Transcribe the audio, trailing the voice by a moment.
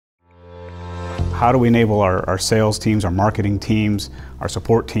how do we enable our sales teams, our marketing teams, our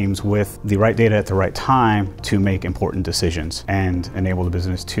support teams with the right data at the right time to make important decisions and enable the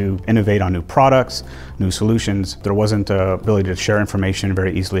business to innovate on new products, new solutions. There wasn't the ability to share information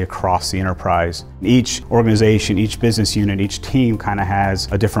very easily across the enterprise. Each organization, each business unit, each team kind of has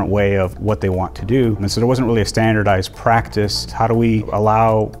a different way of what they want to do. And so there wasn't really a standardized practice. How do we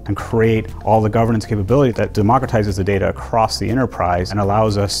allow and create all the governance capability that democratizes the data across the enterprise and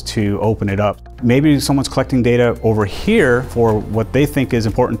allows us to open it up? Maybe someone's collecting data over here for what they think is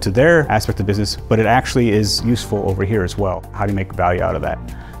important to their aspect of business, but it actually is useful over here as well. How do you make value out of that?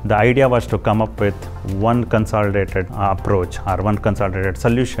 The idea was to come up with one consolidated approach or one consolidated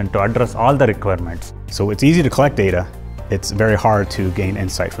solution to address all the requirements. So it's easy to collect data. It's very hard to gain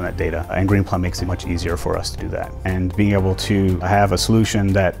insight from that data, and Greenplum makes it much easier for us to do that. And being able to have a solution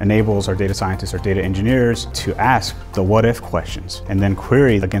that enables our data scientists, our data engineers to ask the what if questions and then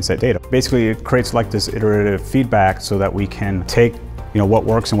query against that data. Basically, it creates like this iterative feedback so that we can take what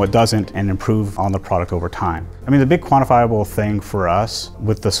works and what doesn't and improve on the product over time. I mean, the big quantifiable thing for us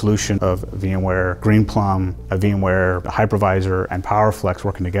with the solution of VMware Greenplum, a VMware hypervisor, and PowerFlex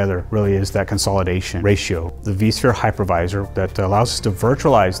working together really is that consolidation ratio. The vSphere hypervisor that allows us to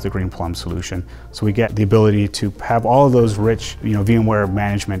virtualize the Greenplum solution, so we get the ability to have all of those rich VMware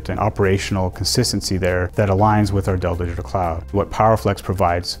management and operational consistency there that aligns with our Dell Digital Cloud. What PowerFlex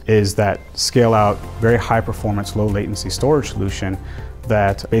provides is that scale out, very high performance, low latency storage solution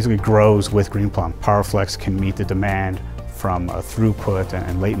that basically grows with Greenplum. PowerFlex can meet the demand from a throughput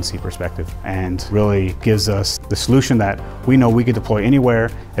and latency perspective and really gives us the solution that we know we can deploy anywhere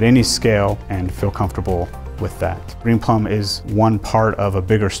at any scale and feel comfortable with that. Greenplum is one part of a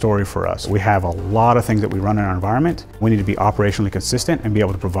bigger story for us. We have a lot of things that we run in our environment. We need to be operationally consistent and be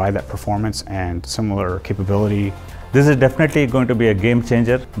able to provide that performance and similar capability. This is definitely going to be a game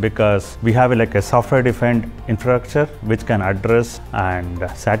changer because we have like a software-defined infrastructure which can address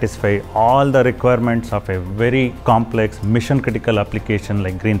and satisfy all the requirements of a very complex mission-critical application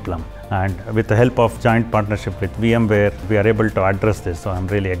like Greenplum. And with the help of joint partnership with VMware, we are able to address this, so I'm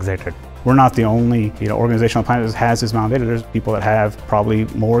really excited. We're not the only organization on the planet that has this amount of data. There's people that have probably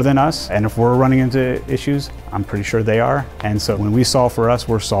more than us, and if we're running into issues, I'm pretty sure they are. And so when we solve for us,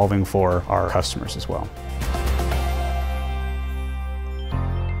 we're solving for our customers as well.